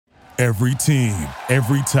Every team,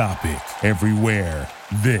 every topic, everywhere.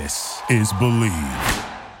 This is Believe.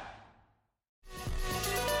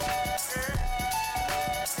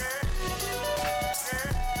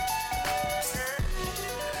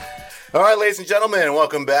 All right, ladies and gentlemen,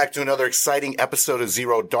 welcome back to another exciting episode of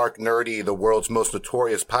Zero Dark Nerdy, the world's most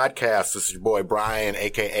notorious podcast. This is your boy Brian,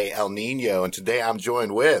 a.k.a. El Nino, and today I'm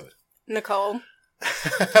joined with... Nicole.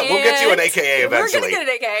 We'll get you an a.k.a. eventually. We're going to get an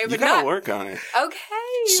a.k.a., but you gotta work on it. Okay.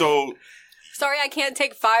 So... Sorry, I can't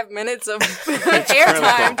take 5 minutes of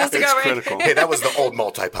airtime just to go right. Critical. Hey, that was the old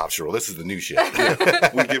multi-pop rule. This is the new shit.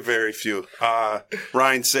 We get very few.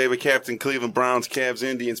 Ryan Saber, Captain Cleveland Browns, Cavs,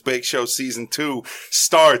 Indians, Bake Show Season 2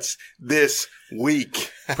 starts this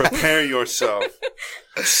week. Prepare yourself.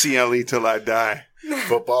 CLE till I die.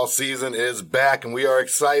 Football season is back, and we are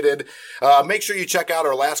excited. Make sure you check out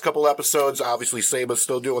our last couple episodes. Obviously, Saba's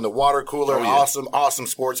still doing the water cooler. Oh, yeah. Awesome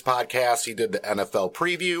sports podcast. He did the NFL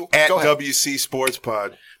preview. At WC Sports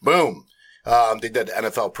Pod. Boom. They did the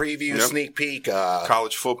NFL preview, sneak peek.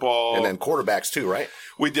 College football. And then quarterbacks, too, right?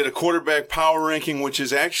 We did a quarterback power ranking, which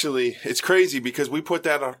is actually, it's crazy because we put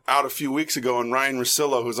that out a few weeks ago, and Ryan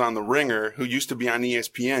Russillo, who's on The Ringer, who used to be on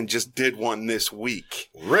ESPN, just did one this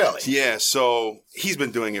week. Really? Yeah, so he's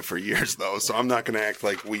been doing it for years, though, so I'm not going to act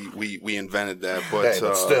like we invented that. But,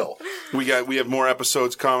 but still. We have more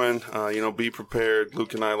episodes coming. Be prepared.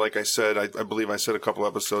 Luke and I, like I said, I believe I said a couple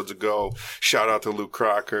episodes ago, shout out to Luke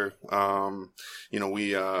Crocker.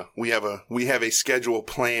 We have a schedule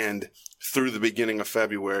planned through the beginning of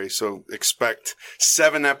February, so expect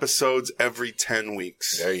 7 episodes every 10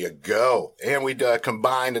 weeks. There you go. And we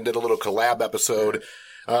combined and did a little collab episode,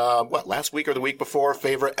 last week or the week before,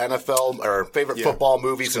 favorite NFL or favorite football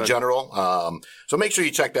movies in general. So make sure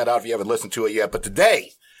you check that out if you haven't listened to it yet. But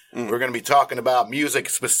today, we're going to be talking about music,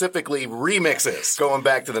 specifically remixes. Going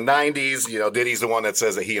back to the 90s, Diddy's the one that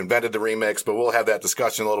says that he invented the remix, but we'll have that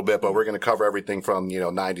discussion a little bit. But we're going to cover everything from,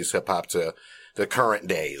 90s hip-hop to the current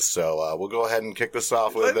days. So we'll go ahead and kick this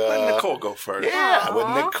off with... Let Nicole go first. Yeah, with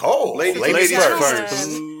Nicole. Ladies first.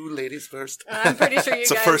 Ooh, ladies first. I'm pretty sure you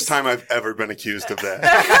It's guys... the first time I've ever been accused of that.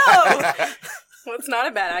 Oh! Well, it's not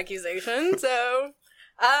a bad accusation, so...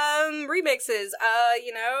 remixes.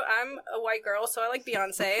 I'm a white girl, so I like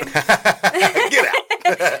Beyonce. Get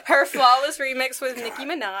out. Her flawless remix with Nicki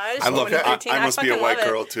Minaj. I must be a white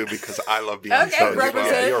girl, too, because I love Beyonce. Okay,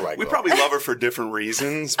 represent. You're a white girl. We probably love her for different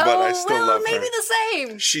reasons, but I still love her. Maybe the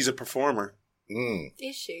same. She's a performer.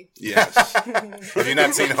 Is she? Yes. Have you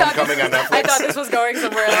not seen Homecoming on Netflix? I thought this was going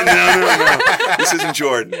somewhere else. No. This isn't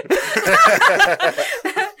Jordan.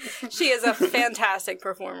 She is a fantastic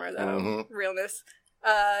performer, though. Mm-hmm. Realness.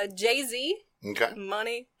 Jay-Z. Okay.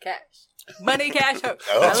 Money Cash.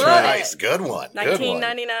 Oh, that's nice. Good one.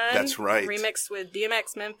 1999. That's right. Remixed with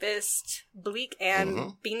DMX, Memphis, Bleak,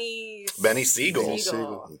 and Benny Benny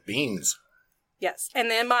Siegel. Beans. Yes. And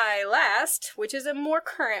then my last, which is a more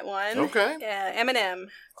current one. Okay. Eminem,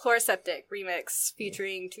 Chloroseptic remix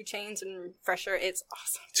featuring 2 Chainz and Fresher. It's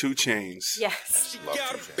awesome. 2 Chainz. Yes.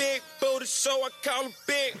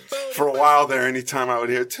 For a while there, anytime I would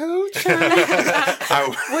hear 2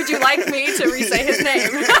 Chainz, Would you like me to re-say his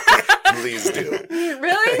name? Please do.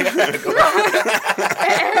 Really?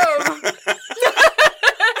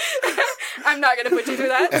 I'm not going to put you through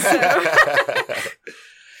that. So.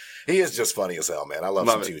 He is just funny as hell, man. I love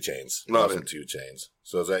some 2 Chainz. Love some 2 Chainz.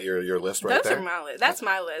 So is that your list right Those there? are my list. That's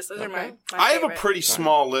my list. Those are my I have a favorite. pretty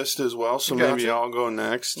small list as well, so maybe I'll go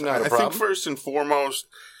next. Not a I problem. think first and foremost,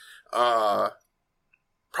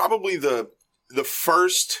 probably the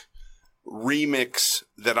first remix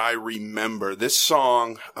that I remember. This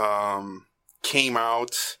song came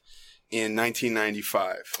out in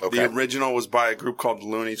 1995. Okay. The original was by a group called the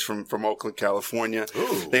Loonies from Oakland, California.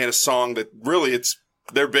 Ooh. They had a song that really it's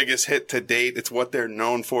their biggest hit to date. It's what they're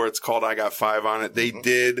known for. It's called I Got 5 on It. They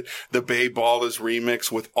did the Bay Ballers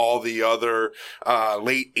remix with all the other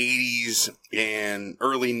late 80s and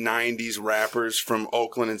early 90s rappers from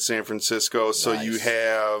Oakland and San Francisco. So you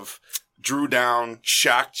have Drew Down,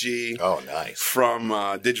 Shock G. Oh, nice.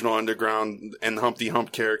 From Digital Underground, and the Humpty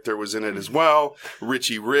Hump character was in it as well.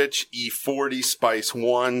 Richie Rich, E40, Spice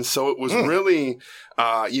One. So it was really,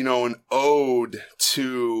 an ode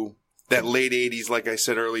to that late 80s, like I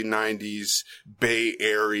said, early 90s Bay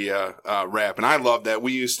Area rap. And I love that.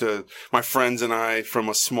 We used to, my friends and I, from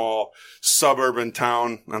a small suburban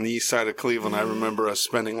town on the east side of Cleveland, I remember us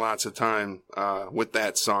spending lots of time with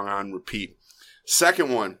that song on repeat.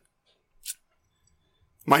 Second one.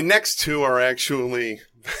 My next two are actually,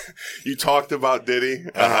 you talked about Diddy.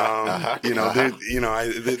 These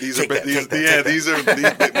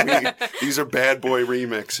are Bad Boy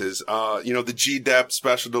remixes. The G-Dep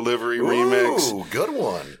Special Delivery remix. Ooh, good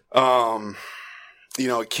one.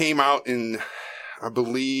 It came out in, I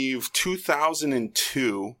believe,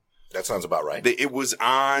 2002. That sounds about right. It was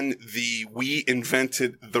on the We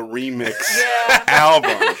Invented the Remix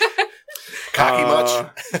album. Cocky much?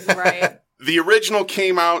 Right. The original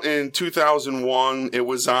came out in 2001. It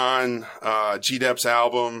was on G-Dep's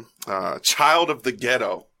album, Child of the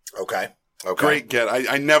Ghetto. Okay. Great ghetto.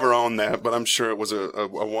 I never owned that, but I'm sure it was a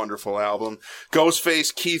wonderful album.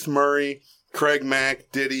 Ghostface, Keith Murray, Craig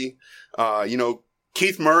Mack, Diddy.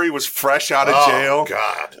 Keith Murray was fresh out of jail. Oh,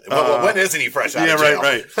 God. Well, when isn't he fresh out of jail? Yeah,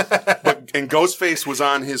 right. And Ghostface was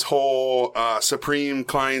on his whole Supreme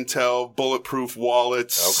Clientele, Bulletproof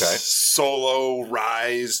Wallets, solo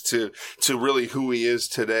rise to really who he is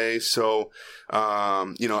today. So,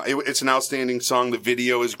 it's an outstanding song. The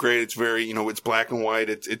video is great. It's very, it's black and white.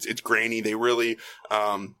 It's grainy. They really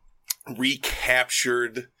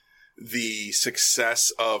recaptured the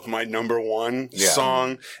success of my number one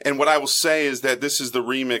song. And what I will say is that this is the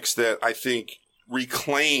remix that I think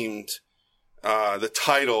reclaimed the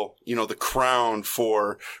title, the crown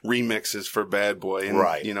for remixes for Bad Boy.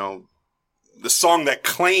 And, the song that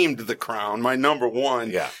claimed the crown, my number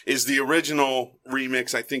one, is the original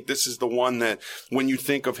remix. I think this is the one that when you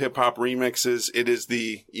think of hip hop remixes, it is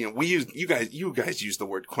the, you guys use the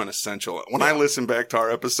word quintessential. When I listen back to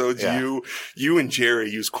our episodes, you and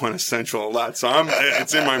Jerry use quintessential a lot. So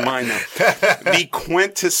it's in my mind now. The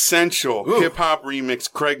quintessential hip hop remix,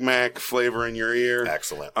 Craig Mack, Flavor in Your Ear.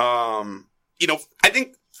 Excellent. I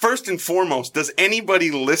think, first and foremost, does anybody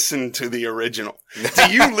listen to the original?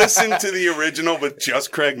 Do you listen to the original with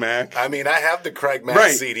just Craig Mack? I mean, I have the Craig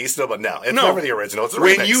Mack CD still, but it's never the original. It's the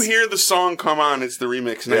remix. When you hear the song come on, it's the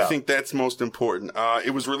remix, and I think that's most important.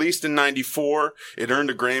 It was released in 94. It earned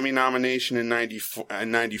a Grammy nomination in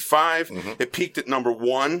 95. Mm-hmm. It peaked at number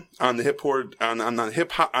 1 on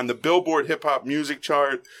the on the Billboard Hip Hop Music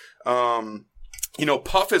Chart.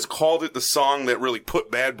 Puff has called it the song that really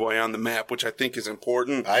put Bad Boy on the map, which I think is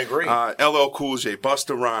important. I agree. LL Cool J,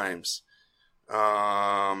 Busta Rhymes,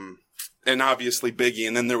 and obviously Biggie.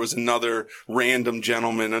 And then there was another random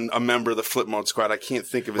gentleman, a member of the Flip Mode Squad. I can't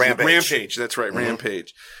think of his name. Rampage. That's right, mm-hmm.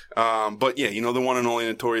 Rampage. But yeah, the one and only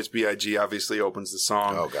Notorious B.I.G. obviously opens the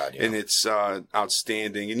song. Oh, God, yeah. And it's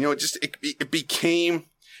outstanding. And, it became...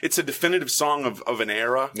 It's a definitive song of an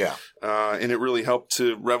era. Yeah. And it really helped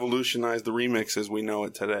to revolutionize the remix as we know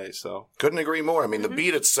it today. So couldn't agree more. I mean, the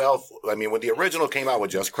beat itself, when the original came out with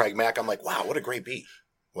just Craig Mack, I'm like, wow, what a great beat.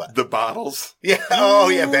 What? The Bottles. Yeah. Oh,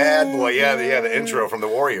 yeah. Bad Boy. Yeah. The intro from the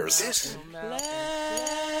Warriors.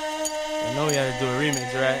 I know we had to do a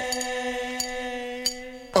remix, right?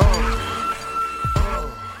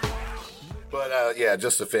 But,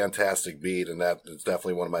 just a fantastic beat, and that is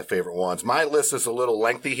definitely one of my favorite ones. My list is a little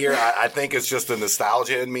lengthy here. I think it's just the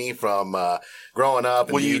nostalgia in me from growing up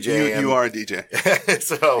and DJing. You are a DJ.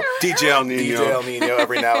 So DJ El Nino. DJ El Nino.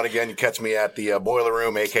 Every now and again, you catch me at the Boiler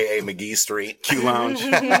Room, a.k.a. McGee Street. Q Lounge.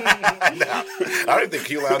 No, I don't think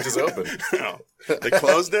Q Lounge is open. No. They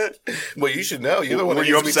closed it? Well, you should know. You're the one Were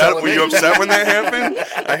you upset when that happened?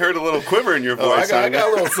 I heard a little quiver in your voice. I got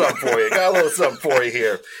a little something for you.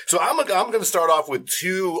 Here. So I'm going to start off with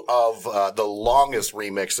two of the longest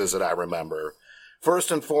remixes that I remember. First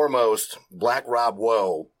and foremost, Black Rob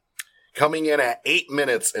Woe, coming in at 8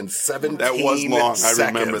 minutes and 17 seconds. That was long. Seconds. I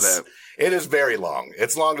remember that. It is very long.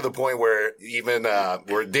 It's long to the point where even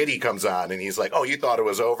where Diddy comes on and he's like, "Oh, you thought it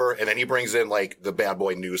was over?" And then he brings in like the Bad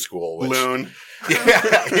Boy New School, Loon.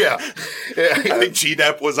 Yeah. I think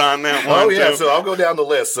G-Dep was on that one. Oh yeah. Too. So I'll go down the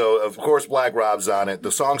list. So of course Black Rob's on it.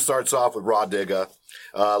 The song starts off with Raw Digga.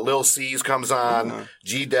 Lil C's comes on.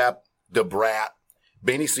 G-Dep, Da Brat,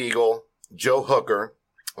 Benny Siegel, Joe Hooker.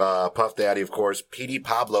 Puff Daddy, of course, Petey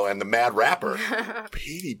Pablo, and the Mad Rapper.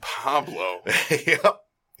 Petey Pablo.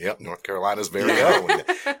 Yep, North Carolina's very own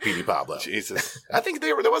Petey Pablo. Jesus. I think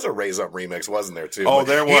there was a Raise Up remix, wasn't there, too? Oh,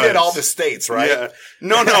 there was. He did all the states, right? Yeah.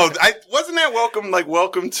 No. Wasn't that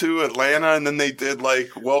Welcome to Atlanta, and then they did,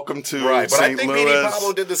 Welcome to right, but St. I think Louis. Petey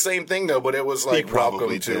Pablo did the same thing, though, but it was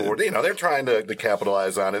Welcome to, or, they're trying to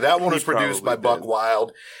capitalize on it. That one was produced by Buck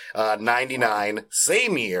Wild, 99,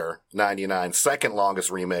 same year, 99, second longest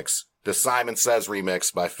remix. The Simon Says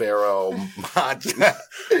remix by Pharoah Monch.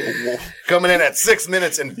 Coming in at 6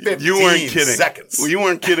 minutes and 15 seconds. Well, you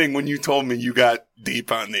weren't kidding when you told me you got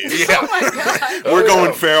deep on these. Yeah. Oh my God. We're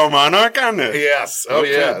going Pharoah Monarch on this. Yes. Oh,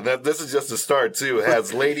 okay. Yeah. This is just a start, too. It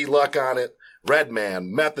has Lady Luck on it,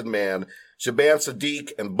 Redman, Method Man, Shaban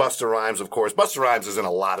Sadiq and Busta Rhymes, of course. Busta Rhymes is in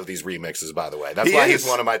a lot of these remixes, by the way. That's why he's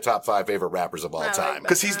one of my top 5 favorite rappers of all time.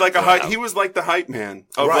 Because he's like he was like the hype man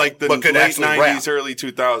of like the late 90s, early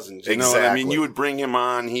 2000s. You know what I mean? You would bring him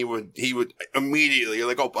on, he would immediately, you're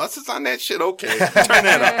like, oh, Busta's on that shit? Okay, turn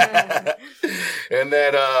that up. And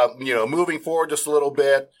then, moving forward just a little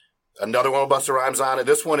bit, another one with Busta Rhymes on it.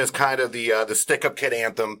 This one is kind of the Stick Up Kid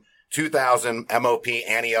anthem. 2000 MOP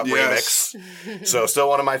Annie Up remix. So still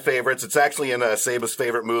one of my favorites. It's actually in Saba's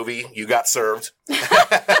favorite movie, You Got Served.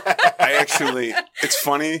 It's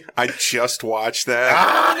funny. I just watched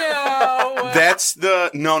that. No. That's no.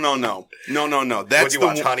 That's Would you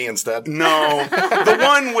watch Honey instead? No. The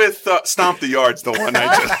one with Stomp the Yard's the one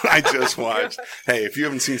I just watched. Hey, if you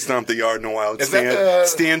haven't seen Stomp the Yard in a while,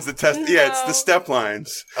 stands the test. No. Yeah, it's the step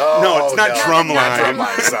lines. No, it's not drum line. Not drum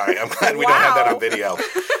line, sorry. I'm glad we don't have that on video.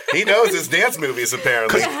 He knows his dance movies,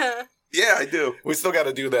 apparently. Yeah, I do. We still got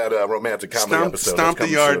to do that romantic comedy episode. Stomp the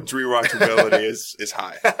Yard's rewatchability is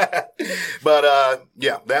high. But,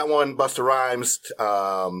 that one, Busta Rhymes,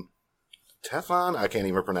 Teflon, I can't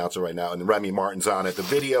even pronounce it right now, and Remy Martin's on it. The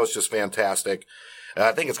video is just fantastic.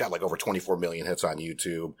 I think it's got like over 24 million hits on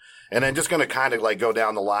YouTube. And then just going to kind of like go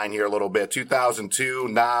down the line here a little bit. 2002,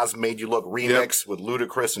 Nas Made You Look remix with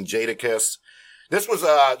Ludacris and Jadakiss. This was,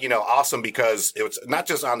 awesome because it was not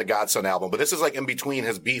just on the Godson album, but this is like in between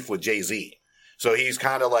his beef with Jay-Z. So he's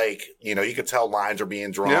kind of like, you could tell lines are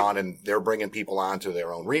being drawn and they're bringing people on to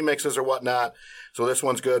their own remixes or whatnot. So this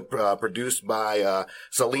one's good, produced by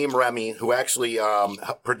Salim Remy, who actually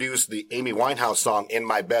produced the Amy Winehouse song In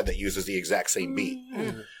My Bed that uses the exact same beat.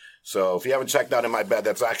 Mm-hmm. So if you haven't checked out In My Bed,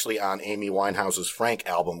 that's actually on Amy Winehouse's Frank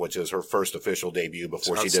album, which is her first official debut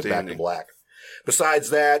before she did Back to Black.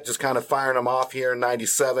 Besides that, just kind of firing them off here in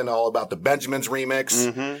 97, all about the Benjamins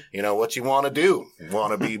remix. Mm-hmm. What you want to do.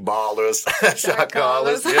 Want to be ballers, shot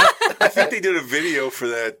callers. Yeah. I think they did a video for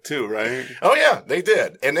that too, right? Oh, yeah, they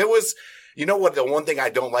did. And it was, you know what, the one thing I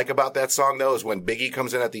don't like about that song, though, is when Biggie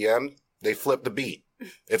comes in at the end, they flip the beat.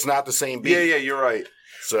 It's not the same beat. Yeah, you're right.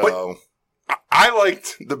 So... But I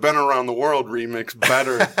liked the Been Around the World remix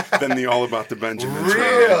better than the All About the Benjamins.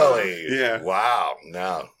 Really? Yeah. Wow.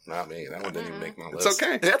 No, not me. That one didn't even make my list. It's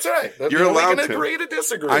okay. That's all right. You're allowed to agree to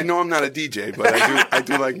disagree. I know I'm not a DJ, but I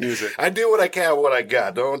do like music. I do what I can with what I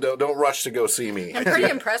got. Don't rush to go see me. I'm pretty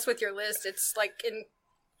impressed with your list. It's like in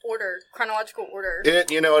chronological order. And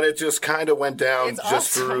it just kind of went down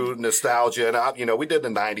through nostalgia. And, we did the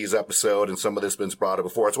 90s episode, and some of this has been brought up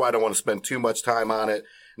before. That's why I don't want to spend too much time on it.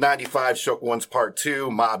 95 Shook Ones Part 2,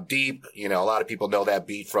 Mobb Deep. A lot of people know that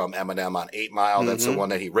beat from Eminem on 8 Mile. Mm-hmm. That's the one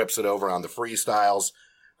that he rips it over on the freestyles,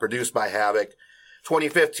 produced by Havoc.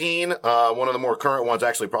 2015, one of the more current ones,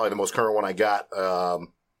 actually probably the most current one I got.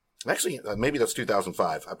 Maybe that's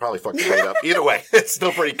 2005. I probably fucked the date up. Either way, it's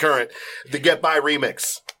still pretty current. The Get By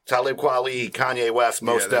remix. Talib Kweli, Kanye West,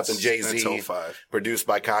 Mos Def, and Jay-Z. That's 05. Produced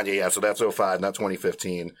by Kanye. Yeah, so that's 05, not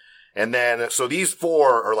 2015. And then, so these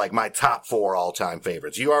 4 are like my top 4 all-time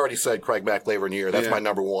favorites. You already said Craig Mack Flavor in the Year. That's my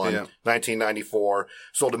number 1. Yeah. 1994.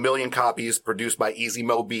 Sold 1 million copies, produced by Easy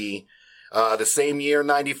Mo B. The same year,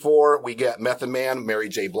 94, we get Method Man, Mary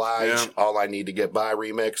J. Blige, All I Need to Get By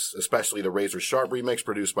remix, especially the Razor Sharp remix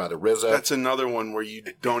produced by the RZA. That's another one where you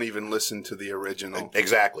don't even listen to the original.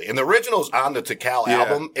 Exactly. And the original's on the Tikal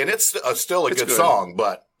album, and it's still a good song,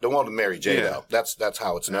 but the one with Mary J, though, that's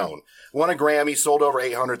how it's known. Won a Grammy, sold over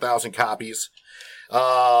 800,000 copies.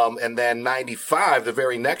 And then 95, the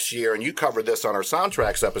very next year, and you covered this on our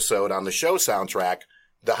soundtracks episode on the show soundtrack,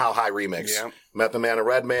 the How High remix. Yeah. Method Man and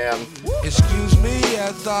Redman. Excuse me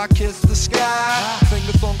as I kiss the sky. Sing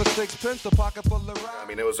the song of Sixpence, a pocket full of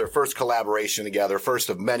rhyme. It was their first collaboration together, first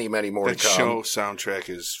of many, many more to come. That show soundtrack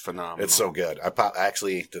is phenomenal. It's so good. I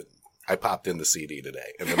popped in the CD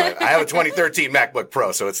today. And then I have a 2013 MacBook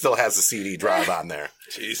Pro, so it still has the CD drive on there.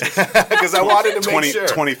 Jesus. Because I wanted to make sure.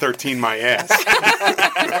 2013 my ass.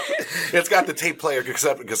 It's got the tape player,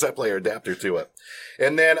 cassette player adapter to it.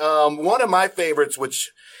 And then one of my favorites,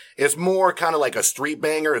 which is more kind of like a street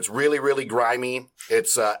banger. It's really, really grimy.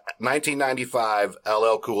 It's 1995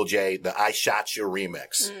 LL Cool J, the I Shot You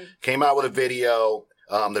remix. Came out with a video.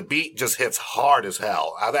 The beat just hits hard as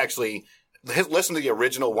hell. I've actually listened to the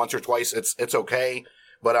original once or twice. It's okay.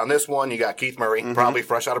 But on this one, you got Keith Murray, probably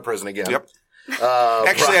fresh out of prison again. Yep.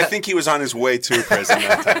 Actually, I think he was on his way to prison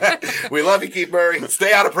that time. We love you, Keith Murray.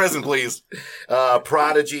 Stay out of prison, please.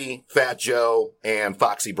 Prodigy, Fat Joe, and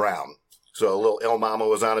Foxy Brown. So a little El Mama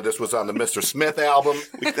was on it. This was on the Mr. Smith album.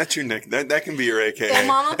 That's your nick. That can be your AKA. El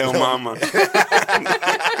Mama? El Mama.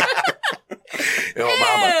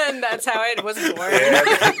 Mama. And that's how it was born. And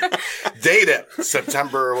date it.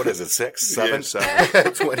 September, what is it, 6th,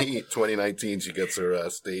 7th? 2019, she gets her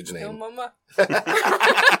stage Oh, name. mama.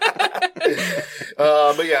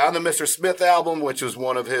 But yeah, on the Mr. Smith album, which was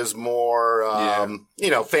one of his more,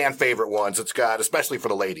 fan favorite ones, it's got, especially for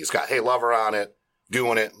the ladies, got Hey Lover on it,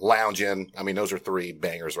 Doing It, Loungin'. I mean, those are 3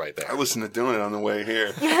 bangers right there. I listen to Doing It on the way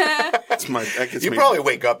here. That gets You me, probably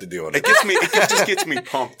wake up to Doing It. it just gets me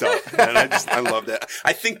pumped up. And I love that.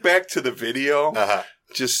 I think back to the video.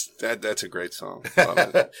 Just that's a great song. Love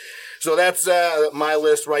it. So that's my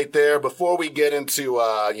list right there. Before we get into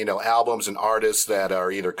albums and artists that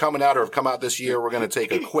are either coming out or have come out this year, we're going to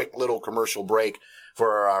take a quick little commercial break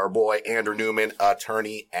for our boy Andrew Newman,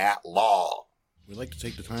 attorney at law. We'd like to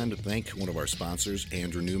take the time to thank one of our sponsors,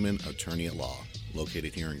 Andrew Newman, attorney at law.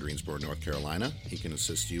 Located here in Greensboro, North Carolina, he can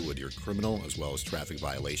assist you with your criminal as well as traffic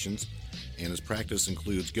violations, and his practice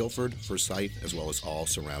includes Guilford, Forsyth, as well as all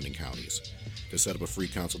surrounding counties. To set up a free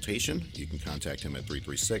consultation, you can contact him at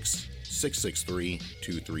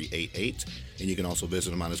 336-663-2388, and you can also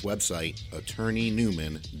visit him on his website,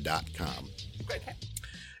 attorneynewman.com.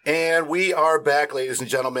 And we are back, ladies and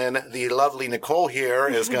gentlemen. The lovely Nicole here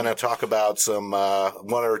is going to talk about some 1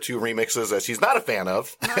 or 2 remixes that she's not a fan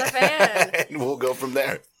of. Not a fan. And we'll go from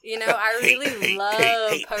there. You know, I really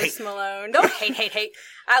love Post Malone. Don't hate.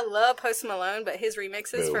 I love Post Malone, but his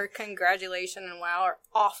remixes for Congratulations and Wow are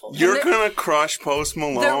awful. You're going to crush Post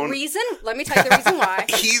Malone. Let me tell you the reason why.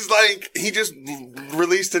 He just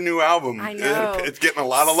released a new album. I know. It's getting a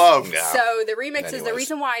lot of love. Yeah. So the remixes, Anyways. the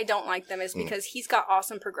reason why I don't like them is because he's got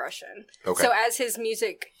awesome progression. Okay. So as his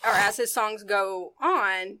music, or as his songs go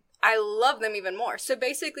on, I love them even more. So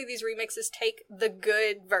basically these remixes take the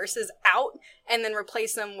good verses out and then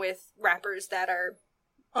replace them with rappers that are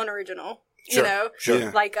unoriginal. Sure, You know? sure.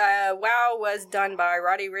 Yeah. Like Wow was done by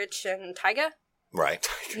Roddy Ricch and Tyga. Right.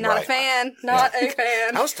 Not a fan. Not a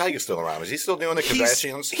fan. How's Tyga still around? Is he still doing the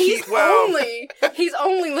Kardashians? He's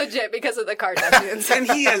only legit because of the Kardashians.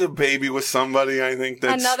 And he has a baby with somebody, I think,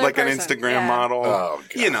 that's Another like an person, Instagram yeah. model. Oh,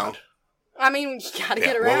 God. You know. I mean, you gotta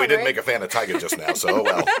get around, well, we didn't right? make a fan of Tyga just now, so oh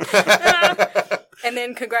well. And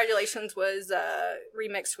then Congratulations was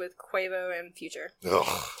remixed with Quavo and Future.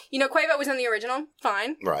 Ugh. You know, Quavo was in the original,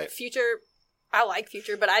 fine. Right. Future, I like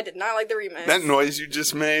Future, but I did not like the remix. That noise you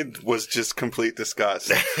just made was just complete disgust.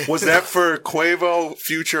 Was that for Quavo,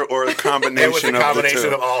 Future, or a combination It was a combination of the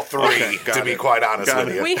two? of all 3, Okay, got to be it. quite honest Got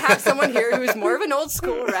with it. you. We have someone here who's more of an old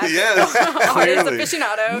school rap Yes, artist clearly.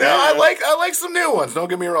 aficionado. No, I like some new ones. Don't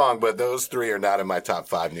get me wrong, but those 3 are not in my top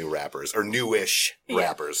 5 new rappers or newish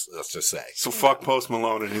rappers. Let's just say. So fuck Post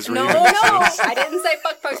Malone and his No, remixes. I didn't say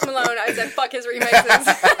fuck Post Malone. I said fuck his remixes.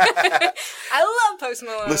 I love Post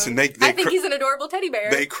Malone. Listen, I think he's an adorable teddy bear.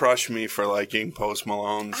 They crush me for liking Post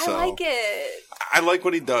Malone. So I like it. I like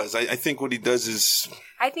what he does. I think what he does is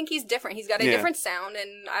I think he's different. He's got a different sound,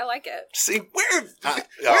 and I like it. see where my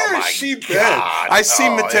has she been? God. I see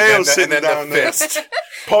Oh, Mateo and then sitting the down there. fist.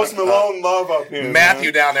 Post Malone love up here.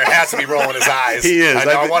 Matthew man. down there has to be rolling his eyes. He is.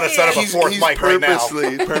 I want to set up a He's 4th mic right now.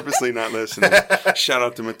 purposely not listening. Shout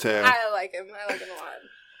out to Mateo. I like him. I like him a lot.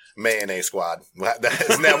 Mayonnaise Squad. Isn't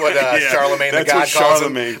that what Charlemagne the That's God what calls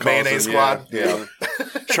Charlemagne him? calls Mayonnaise him, Squad? Yeah.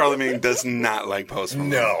 Charlemagne does not like Post Malone.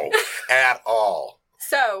 No, at all.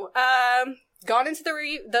 So, gone into the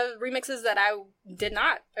remixes that I did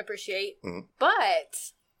not appreciate, but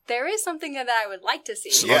there is something that I would like to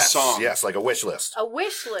see. Yes, song. yes, like a wish list. A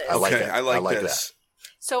wish list. I like Okay, that. I like I like this.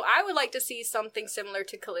 So I would like to see something similar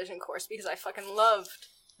to Collision Course because I fucking loved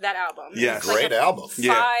that album. Yes. It's Great a album.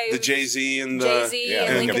 Yeah, 5 the Jay-Z and the Jay-Z and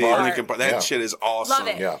and Linkin the Park. Linkin Park. That Yeah. shit is awesome.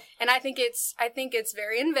 Love it. Yeah. And I think it's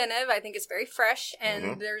very inventive. I think it's very fresh,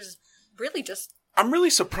 and there's really just I'm really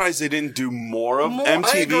surprised they didn't do more of More. I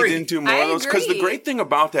MTV agree. didn't do more I of those because the agree. great thing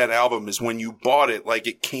about that album is when you bought it, like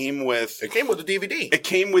it came with It came with a DVD.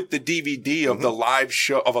 the DVD of the live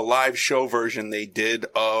show version they did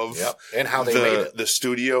of Yep. And how they made it. the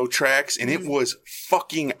studio tracks, and it was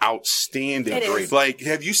fucking outstanding. It is. Like,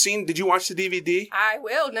 did you watch the DVD? I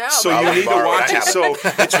will now. So but you I'll need to borrow it. watch I it. have So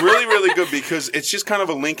it's really, really good because it's just kind of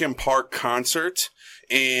a Linkin Park concert,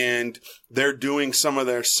 and they're doing some of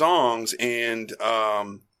their songs, and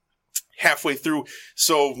halfway through,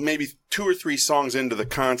 so maybe 2 or 3 songs into the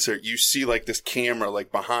concert, you see like this camera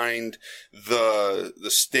like behind the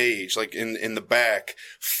stage, like in the back,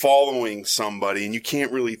 following somebody, and you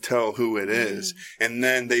can't really tell who it is. And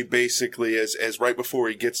then they basically, as right before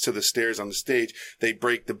he gets to the stairs on the stage, they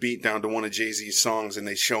break the beat down to one of Jay-Z's songs, and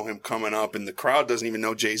they show him coming up, and the crowd doesn't even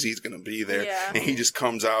know Jay-Z's going to be there. Yeah. And he just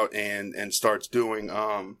comes out and starts doing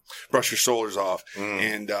Brush Your Shoulders Off.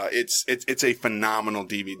 And it's a phenomenal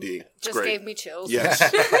DVD. It's Just great. gave me chills. Yes.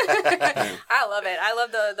 I love it. I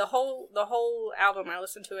love the whole album. I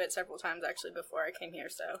listened to it several times actually before I came here,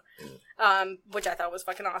 so which I thought was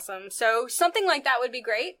fucking awesome. So something like that would be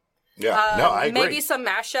great. Yeah, no, I agree. Maybe some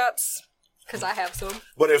mashups, because I have some.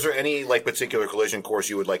 But is there any like particular Collision course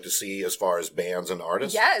you would like to see as far as bands and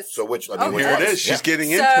artists? Yes. So which? I Oh, mean, which Here it ones? is. She's Yeah.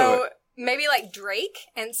 getting into So it. maybe like Drake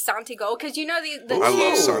and Santi Gold, because you know the I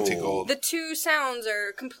love two, Santi Gold. the two sounds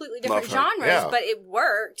are completely different Love her. genres, Yeah. but it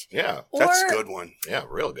worked. Yeah, Or, That's a good one. yeah,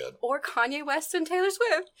 real good. Or Kanye West and Taylor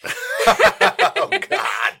Swift. Oh God.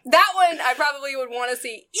 That one I probably would want to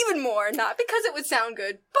see even more, not because it would sound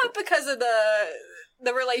good, but because of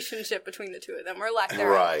the relationship between the two of them, or lack thereof.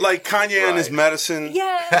 Right. Like Kanye and his Right. medicine.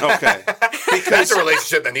 Yeah. Okay. That's Because, a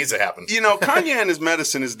relationship that needs to happen. you know, Kanye and his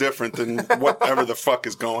medicine is different than whatever the fuck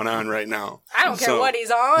is going on right now. I don't care So- what he's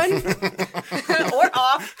on or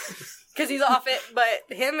off, because he's off it.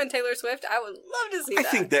 But him and Taylor Swift, I would love to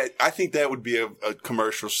see that. I think that would be a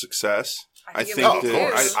commercial success. I think think it would be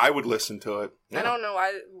that too. I would listen to it. I don't know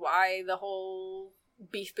why the whole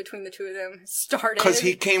beef between the two of them started. Because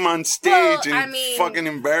he came on stage Well, and I mean, fucking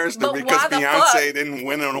embarrassed her but because why the Beyonce fuck? didn't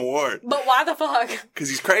win an award. But why the fuck? Because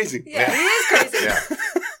he's crazy. Yeah, he is crazy. Yeah.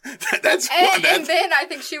 That's And then I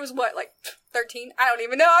think she was what, like 13? I don't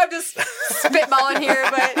even know. I'm just spitballing here,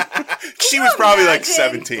 but she was probably like imagine?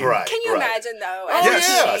 17. Right. can you right. imagine though? Oh As Yes.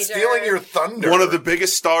 a yeah, teenager, stealing your thunder. One of the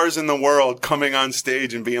biggest stars in the world coming on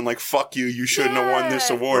stage and being like, fuck you, you shouldn't have won this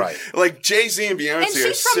Yeah. award. Right. Like Jay-Z and Beyonce and are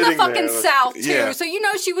she's from sitting the fucking there. South too, Yeah. so you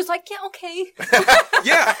know she was like, yeah, okay.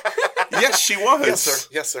 Yeah. Yes, she was. Yes, sir.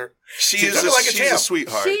 Yes, sir. She She is took it like a she's champ. a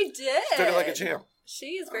sweetheart. She did. Took it like a champ. She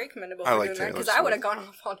is very commendable I for like doing that, Taylor because I would have Swift. gone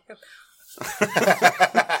off on him.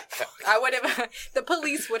 I would have. The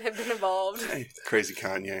police would have been involved. Hey, crazy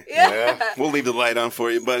Kanye. Yeah. We'll leave the light on for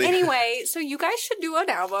you, buddy. Anyway, so you guys should do an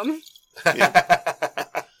album.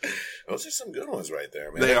 Those are some good ones right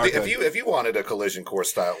there, man. They are if good. you wanted a collision course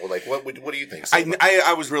style, like what do you think?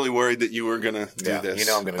 I was really worried that you were gonna do this. You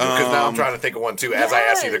know I'm going to do because now I'm trying to think of one too as I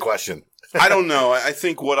ask you the Yes. question. I don't know. I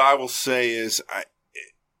think what I will say is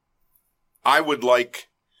I would like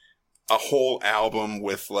a whole album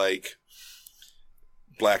with like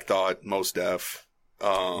Black Dot, Mos Def.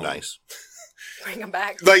 Nice. Bring them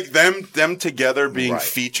back. Like them together being Right.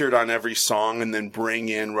 featured on every song, and then bring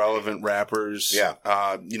in relevant rappers. Yeah.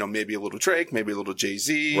 Maybe a little Drake, maybe a little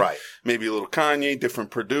Jay-Z. Right. Maybe a little Kanye, different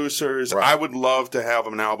producers. Right. I would love to have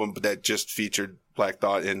an album that just featured Black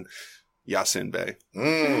Dot and Yasin Bey.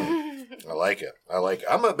 I like it.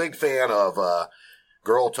 I'm a big fan of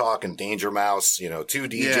Girl Talk and Danger Mouse, two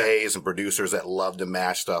DJs and producers that love to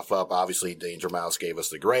mash stuff up. Obviously, Danger Mouse gave us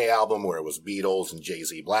the Gray album where it was Beatles and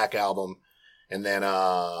Jay-Z Black album. And then,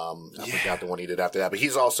 I forgot the one he did after that, but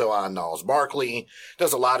he's also on Gnarls Barkley,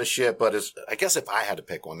 does a lot of shit, but I guess if I had to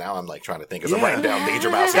pick one now, I'm like trying to think, because I'm Yeah. writing down Danger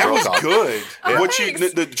Mouse and That Girl was Talk. good. Oh, What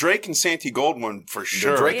thanks. the Drake and Santi Gold one for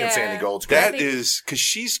sure. The Drake and Yeah. Sandy Gold's That great. is because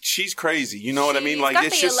she's crazy. You know what I mean? She's Like got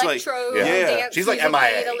it's the just like electro Yeah. dance She's like music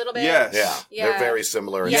MIA. a little bit. Yes. Yeah, they're very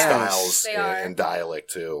similar in Yes, styles they are. and dialect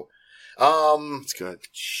too. it's good.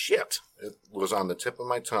 Shit, it was on the tip of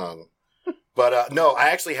my tongue. But no, I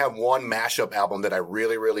actually have one mashup album that I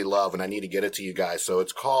really, really love, and I need to get it to you guys. So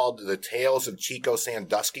it's called The Tales of Chico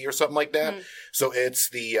Sandusky or something like that. So it's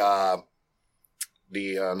the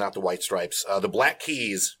not the White Stripes, the Black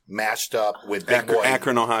Keys mashed up with Big Boy.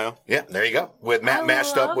 Akron, Ohio. Yeah, there you go. With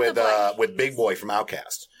mashed up love the Black with Big Boy from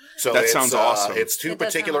Outkast. So That it's, sounds awesome. It's two It does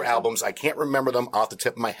particular sound awesome. albums. I can't remember them off the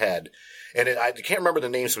tip of my head. And I can't remember the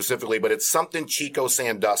name specifically, but it's something Chico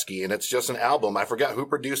Sandusky, and it's just an album. I forgot who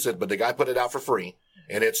produced it, but the guy put it out for free.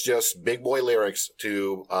 And it's just Big Boy lyrics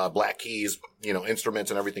to Black Keys,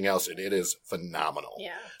 instruments and everything else. And it is phenomenal.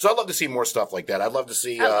 Yeah. So I'd love to see more stuff like that. I'd love to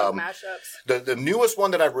see I love mashups. the newest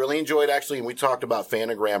one that I've really enjoyed, actually, and we talked about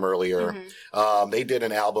Phanogram earlier. They did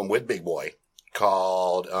an album with Big Boy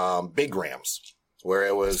called Big Grams, where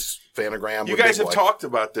it was Phanogram You with guys Big have Boy. talked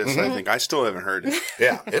about this. I think I still haven't heard it.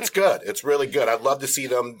 Yeah, it's good. It's really good. I'd love to see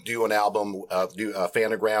them do an album, do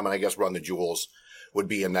Phanogram, and I guess Run the Jewels would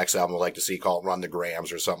be a next album I'd like to see called Run the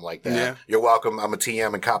Grams or something like that. Yeah. You're welcome. I'm a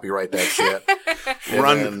TM and copyright that shit.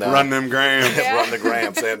 Run them grams. Run the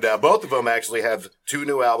Grams. And both of them actually have 2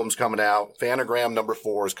 new albums coming out. Fanagram number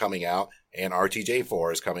 4 is coming out, and RTJ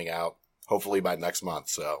 4 is coming out, hopefully by next month.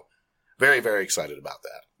 So very, very excited about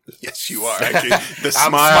that. Yes, you are. The I'm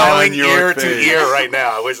smile smiling on your ear face. to ear right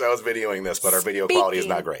now. I wish I was videoing this, but our video quality is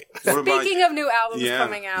not great. What about- Speaking of new albums Yeah.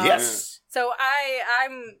 coming out, Yes. so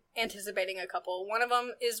I'm anticipating a couple. One of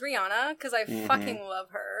them is Rihanna because I fucking love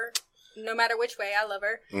her. No matter which way, I love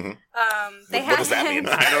her. They What does that mean?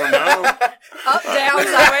 I don't know. Up, down,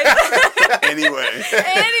 sideways. Anyway,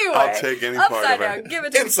 I'll take any part upside of down. it. Give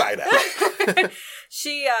it to Inside out. me.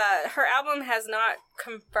 Her album has not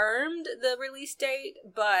confirmed the release date,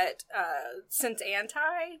 but since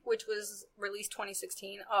Anti, which was released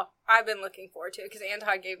 2016, I've been looking forward to it because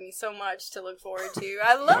Anti gave me so much to look forward to.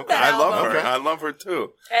 I love that I album. love her. Okay. I love her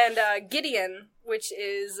too. And Gideon, which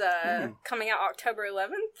is coming out October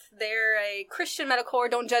 11th. They're a Christian metalcore.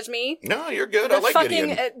 Don't judge me. No, you're good. I like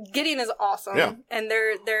Gideon. Gideon is awesome. Yeah. And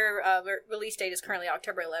their release date is currently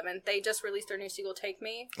October 11th. They just released their new single, Take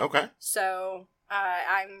Me. Okay. So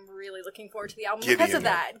I'm really looking forward to the album Gideon. because of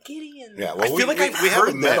that. Gideon. Yeah, well, I feel like we I've have a heard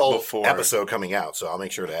that metal before. episode coming out, so I'll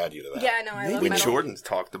make sure to add you to that. Yeah, I know. I love Maybe metal. Jordan's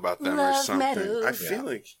talked about them or Love something. metal. I feel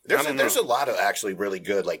like There's a lot of actually really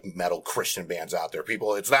good like metal Christian bands out there.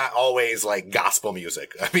 People, it's not always like gospel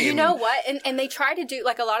music. I mean, You know what? And they try to do,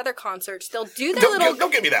 like, a lot of their concerts, they'll do their little...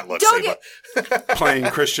 don't give me that look. Don't Saban. playing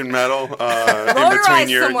Christian metal in your between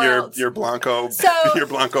eyes somewhere else. your Blanco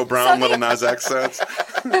So- Brown so Little Nas X sets.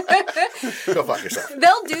 Go fuck yourself.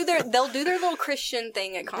 They'll do their little Christian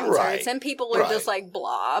thing at concerts, Right. and people are just like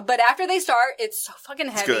blah. But after they start, it's so fucking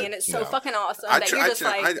heavy good. and it's so Yeah. fucking awesome that you're just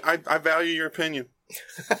like, I value your opinion.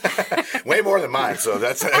 Way more than mine, so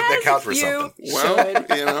that counts for you something. Well,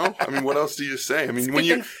 should. you know, I mean, what else do you say? I mean, when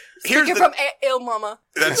you Speaking from Il Mama.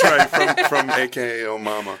 that's right from AKA Oh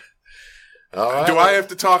Mama. All right. Do I have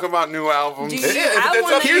to talk about new albums? Do you? Yeah, I it's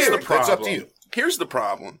wanna up to Here's you. the It's problem. up to you. Here's the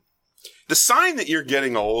problem. The sign that you're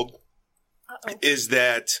getting old Uh-oh. is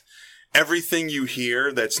that everything you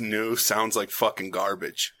hear that's new sounds like fucking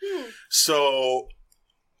garbage. So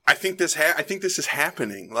I think this is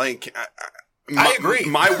happening. Like I agree.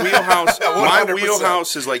 My wheelhouse, my 100%.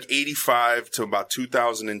 wheelhouse is like 85 to about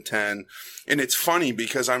 2010, and it's funny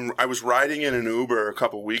because I was riding in an Uber a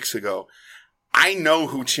couple weeks ago. I know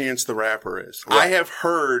who Chance the Rapper is. Right. I have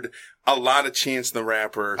heard a lot of Chance the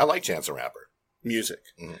Rapper I like Chance the Rapper. music.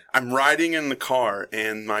 Mhm. I'm riding in the car,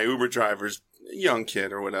 and my Uber driver's a young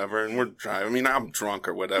kid or whatever, and we're driving. I mean, I'm drunk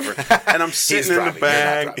or whatever, and I'm sitting in the driving, you're not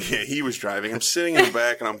back. driving. Yeah, he was driving. I'm sitting in the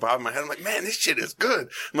back, and I'm bobbing my head. I'm like, man, this shit is good.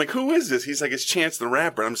 I'm like, who is this? He's like, it's Chance the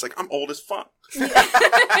Rapper. I'm just like, I'm old as fuck.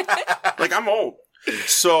 Like, I'm old.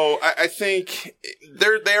 So I think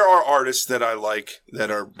there are artists that I like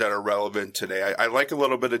that are relevant today. I like a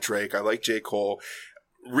little bit of Drake. I like J. Cole.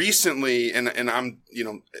 Recently, and I'm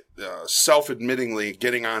self-admittingly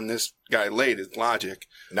getting on this guy late is Logic.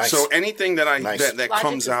 Nice. So anything that Nice. that Logic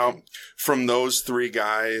comes is out good. from those three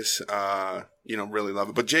guys, really love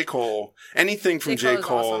it. But J. Cole, anything from J. J.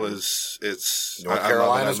 Cole Cole is awesome. it's North I love it.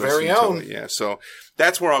 Carolina's I listen very to own. it. Yeah, so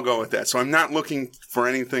that's where I'll go with that. So I'm not looking for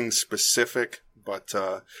anything specific, but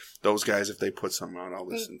those guys, if they put something out, I'll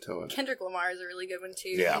listen to it. Kendrick Lamar is a really good one too.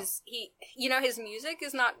 Yeah. His music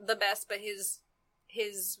is not the best, but his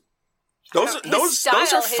Those his style,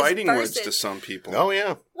 are his fighting words verses. to some people. Oh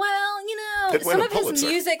yeah. Well, Did win some a of his Pulitzer.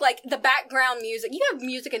 music, like the background music, you have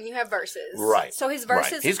music and you have verses. Right. So his Right.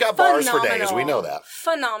 verses, He's got bars for phenomenal. days, we know that.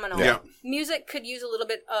 Phenomenal. Yeah. Music could use a little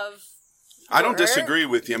bit of I don't work. disagree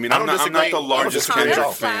with you. I mean, I I'm don't not disagree. the I don't largest disagree at Kendrick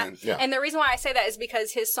all. fan. Yeah. And the reason why I say that is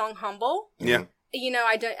because his song "Humble." Yeah.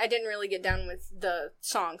 I didn't really get down with the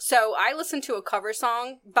song, so I listened to a cover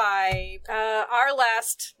song by Our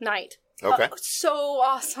Last Night. Okay. So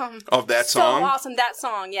awesome. Of that song? So awesome. That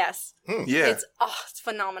song, yes. Yeah. It's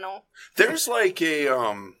phenomenal. There's like a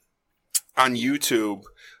on YouTube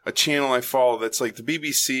a channel I follow that's like the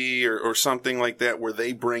BBC or something like that, where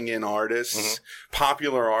they bring in artists,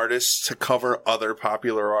 popular artists, to cover other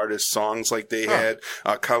popular artists' songs. Like they had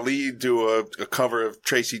Khalid do a cover of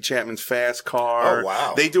Tracy Chapman's Fast Car. Oh,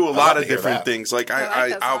 wow. They do a I'd lot love of to hear different that. things. Like I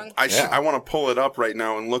like that song. I want to pull it up right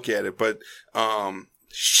now and look at it, but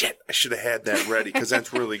shit, I should have had that ready because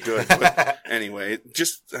that's really good. But anyway,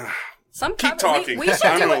 just Some Keep cover- talking. We should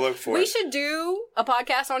I'm do gonna it. look for We it. should do a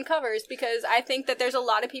podcast on covers because I think that there's a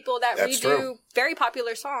lot of people that That's redo true. very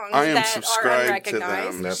popular songs I am that are subscribed to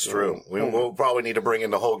unrecognized. them. That's So- true. We'll probably need to bring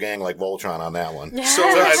in the whole gang like Voltron on that one. So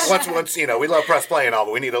Once we love Press Play and all,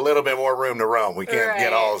 but we need a little bit more room to roam. We can't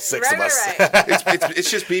get all six of us. Right.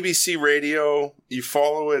 it's just BBC Radio. You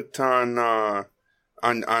follow it on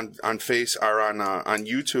Face or on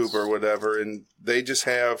YouTube or whatever, and they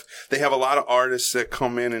have a lot of artists that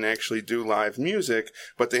come in and actually do live music,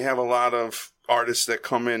 but they have a lot of artists that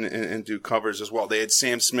come in and do covers as well. They had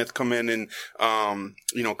Sam Smith come in and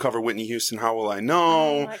cover Whitney Houston, How Will I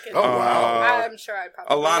Know? Oh, wow. I'm sure I'd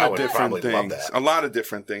probably A lot I of would different probably love things. that. A lot of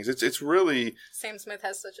different things. It's really Sam Smith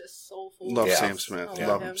has such a soulful. love Yeah. Sam Smith. I Love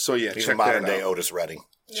love him. him. So yeah, He's check a modern that day out. Otis Redding.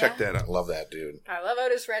 Check that out. Love that dude. I love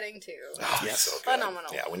Otis Redding too. Oh, Yes. so good.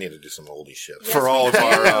 Phenomenal. Yeah, we need to do some oldie shit. Yes, For all we of do. our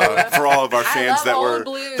I fans love that old were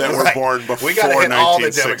blues. Right. born before We gotta hit all the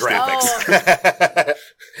 1960. demographics.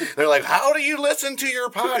 They're like, how do you listen to your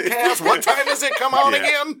podcast? What time does it come on Yeah.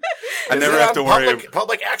 again? I Is never it have on to worry.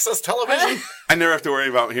 public access television. I never have to worry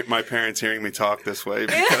about my parents hearing me talk this way.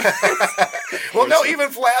 Because Well, no, even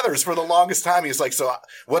Flathers for the longest time, he's like, so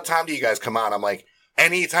what time do you guys come on? I'm like,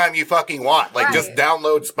 anytime you fucking want. Like, just Right.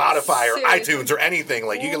 download Spotify or Seriously. iTunes or anything.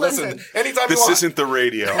 Like, you can listen anytime you this want. isn't the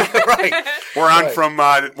radio. right. We're on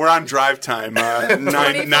drive time, 9 to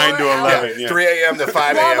 11. Yeah. 3 a.m. to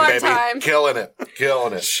 5 a.m., Walmart baby. time. Killing it.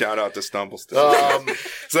 Shout out to Stumblestick.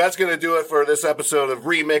 So that's going to do it for this episode of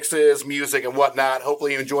Remixes, Music, and whatnot.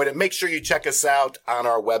 Hopefully you enjoyed it. Make sure you check us out on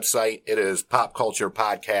our website. It is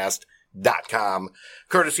popculturepodcast.com,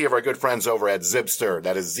 courtesy of our good friends over at Zibster.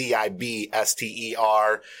 That is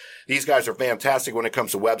Zibster. These guys are fantastic when it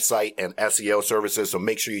comes to website and SEO services, so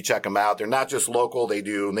make sure you check them out. They're not just local. They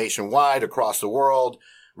do nationwide, across the world.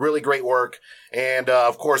 Really great work. And,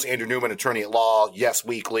 of course, Andrew Newman, attorney at law, Yes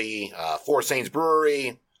Weekly, Four Saints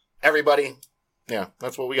Brewery, everybody. Yeah,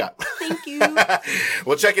 that's what we got. Thank you.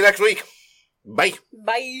 We'll check you next week. Bye.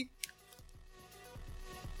 Bye.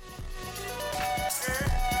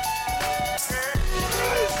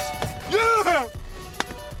 Yeah!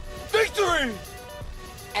 Victory!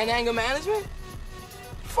 And anger management?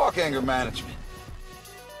 Fuck anger management.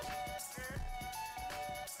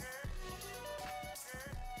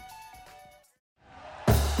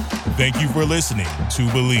 Thank you for listening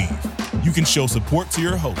to Believe. You can show support to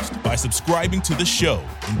your host by subscribing to the show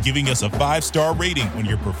and giving us a 5-star rating on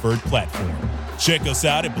your preferred platform. Check us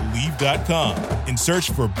out at Believe.com and search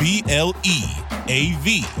for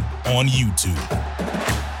BLEAV on YouTube.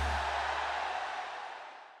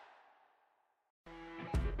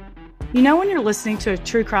 You know when you're listening to a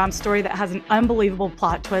true crime story that has an unbelievable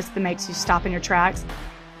plot twist that makes you stop in your tracks?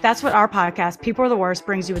 That's what our podcast, People Are the Worst,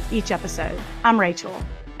 brings you with each episode. I'm Rachel.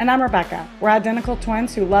 And I'm Rebecca. We're identical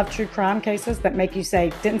twins who love true crime cases that make you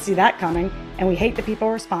say, didn't see that coming, and we hate the people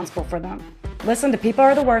responsible for them. Listen to People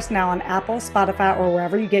Are the Worst now on Apple, Spotify, or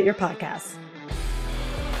wherever you get your podcasts.